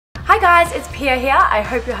guys, it's Pia here. I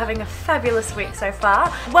hope you're having a fabulous week so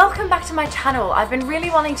far. Welcome back to my channel. I've been really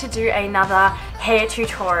wanting to do another hair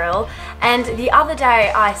tutorial, and the other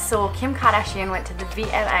day I saw Kim Kardashian went to the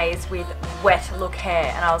VMAs with wet look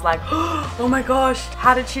hair, and I was like, oh my gosh,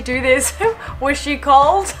 how did she do this? Was she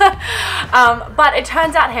cold? But it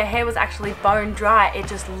turns out her hair was actually bone dry. It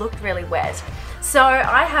just looked really wet. So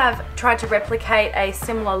I have tried to replicate a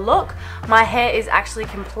similar look. My hair is actually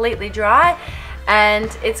completely dry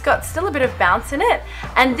and it's got still a bit of bounce in it,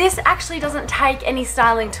 and this actually doesn't take any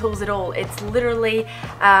styling tools at all. It's literally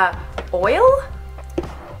oil,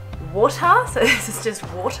 water, so this is just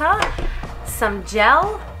water, some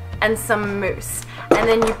gel and some mousse, and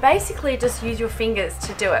then you basically just use your fingers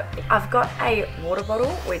to do it. I've got a water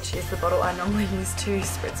bottle, which is the bottle I normally use to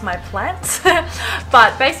spritz my plants,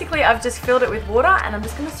 but basically I've just filled it with water and I'm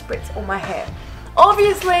just going to spritz all my hair.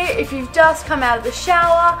 Obviously, if you've just come out of the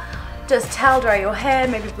shower, just towel dry your hair,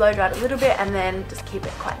 maybe blow dry it a little bit, and then just keep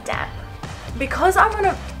it quite damp. Because I want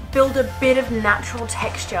to build a bit of natural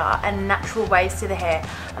texture and natural waves to the hair,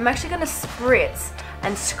 I'm actually going to spritz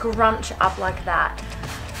and scrunch up like that.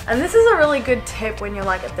 And this is a really good tip when you're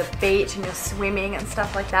like at the beach and you're swimming and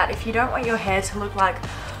stuff like that. If you don't want your hair to look like,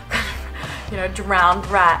 you know, drowned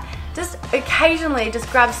rat, just occasionally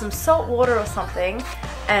just grab some salt water or something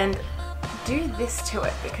and do this to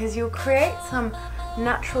it, because you'll create some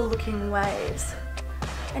natural looking waves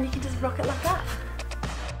and you can just rock it like that.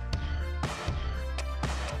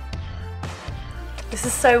 This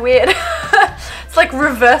is so weird. It's like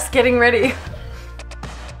reverse getting ready.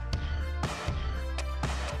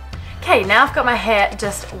 Okay, now I've got my hair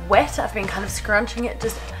just wet. I've been kind of scrunching it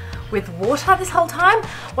just with water this whole time.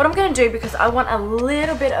 What I'm going to do, because I want a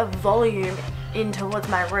little bit of volume in towards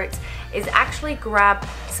my roots, is actually grab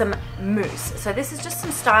some mousse. So this is just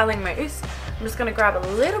some styling mousse. I'm just going to grab a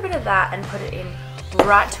little bit of that and put it in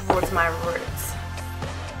right towards my roots.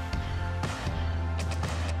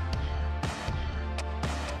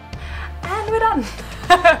 And we're done.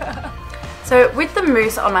 So with the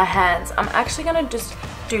mousse on my hands, I'm actually going to just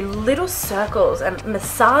do little circles and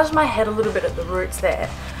massage my head a little bit at the roots there.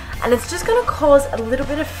 And it's just going to cause a little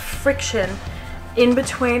bit of friction in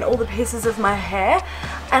between all the pieces of my hair,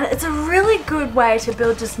 and it's a really good way to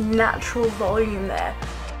build just natural volume there.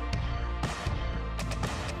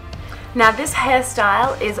 Now this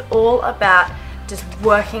hairstyle is all about just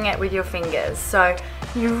working it with your fingers, so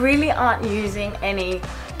you really aren't using any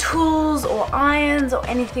tools or irons or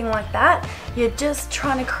anything like that. You're just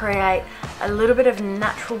trying to create a little bit of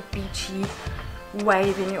natural beachy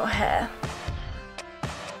wave in your hair.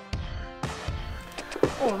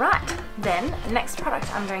 Alright, then the next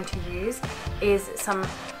product I'm going to use is some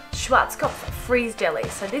Schwarzkopf Freeze Jelly.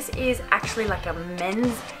 So this is actually like a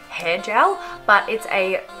men's hair gel, but it's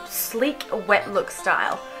a sleek wet look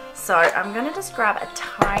style. So I'm going to just grab a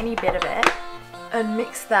tiny bit of it and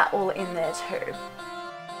mix that all in there too.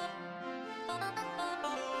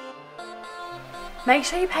 Make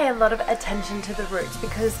sure you pay a lot of attention to the roots,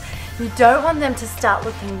 because you don't want them to start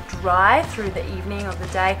looking dry through the evening or the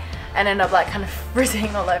day and end up like kind of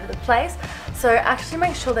frizzing all over the place. So actually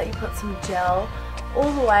make sure that you put some gel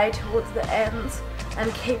all the way towards the ends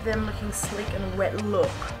and keep them looking sleek and wet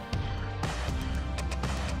look.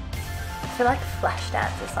 I feel like flash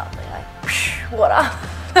dance or something, like water.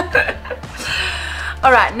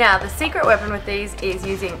 Alright, now the secret weapon with these is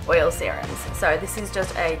using oil serums. So this is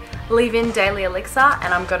just a leave-in daily elixir,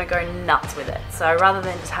 and I'm going to go nuts with it. So rather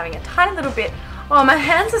than just having a tiny little bit, oh my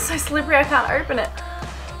hands are so slippery I can't open it.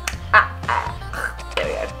 There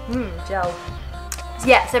we go, gel.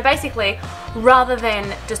 Yeah, so basically rather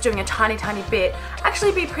than just doing a tiny bit,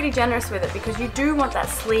 actually be pretty generous with it, because you do want that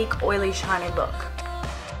sleek, oily, shiny look.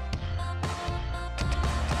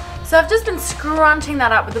 So I've just been scrunching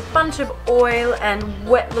that up with a bunch of oil and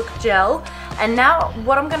wet look gel, and now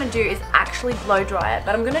what I'm going to do is actually blow dry it,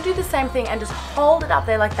 but I'm going to do the same thing and just hold it up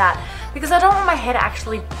there like that, because I don't want my hair to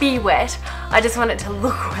actually be wet, I just want it to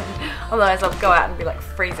look wet, otherwise I'll go out and be like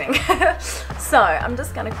freezing. So I'm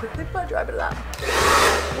just going to quickly blow dry a bit of that.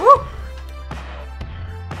 Woo!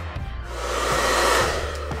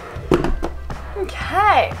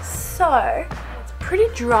 Okay, so it's pretty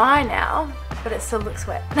dry now, but it still looks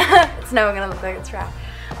wet. It's never going to look like it's dry.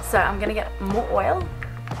 So I'm going to get more oil.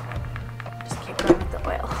 Just keep going with the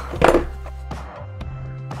oil.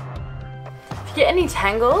 If you get any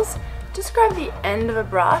tangles, just grab the end of a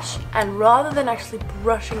brush, and rather than actually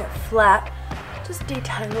brushing it flat, just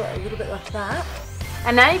detangle it a little bit like that.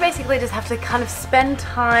 And now you basically just have to kind of spend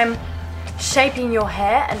time shaping your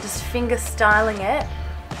hair and just finger styling it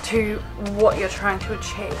to what you're trying to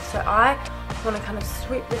achieve. So I want to kind of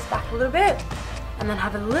sweep this back a little bit and then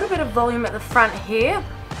have a little bit of volume at the front here,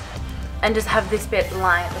 and just have this bit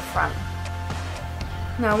lying at the front.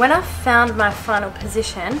 Now when I've found my final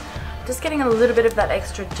position, just getting a little bit of that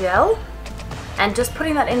extra gel and just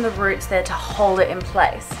putting that in the roots there to hold it in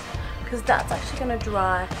place, because that's actually going to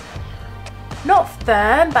dry, not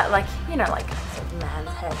firm, but like, you know, like sort of man's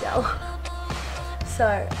hair gel.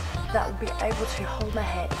 So that will be able to hold my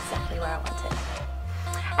hair exactly where I want it.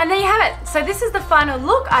 And there you have it. So this is the final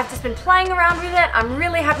look. I've just been playing around with it. I'm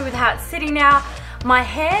really happy with how it's sitting now. My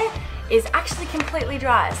hair is actually completely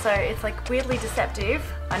dry, so it's like weirdly deceptive,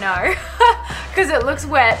 I know, because it looks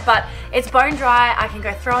wet, but it's bone dry. I can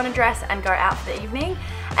go throw on a dress and go out for the evening,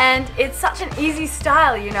 and it's such an easy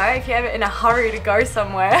style, you know, if you're ever in a hurry to go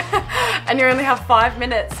somewhere and you only have 5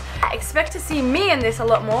 minutes. I expect to see me in this a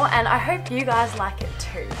lot more, and I hope you guys like it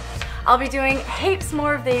too. I'll be doing heaps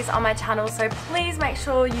more of these on my channel, so please make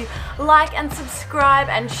sure you like and subscribe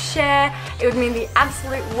and share. It would mean the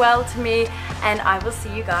absolute world to me, and I will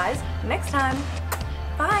see you guys next time.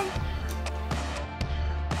 Bye!